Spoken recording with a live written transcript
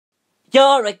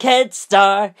You're a kid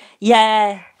star,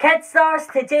 yeah. Kid Stars,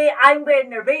 today I'm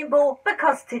wearing a rainbow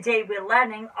because today we're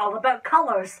learning all about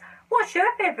colours. What's your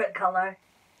favourite colour?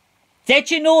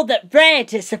 Did you know that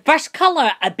red is the first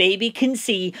colour a baby can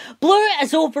see? Blue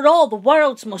is overall the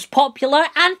world's most popular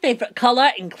and favourite colour,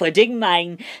 including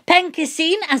mine. Pink is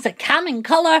seen as a calming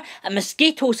colour, and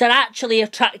mosquitoes are actually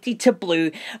attracted to blue.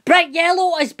 Bright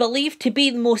yellow is believed to be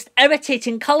the most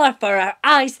irritating colour for our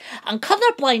eyes, and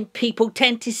colourblind people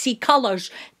tend to see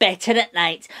colours better at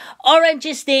night. Orange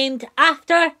is named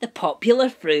after the popular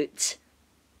fruit.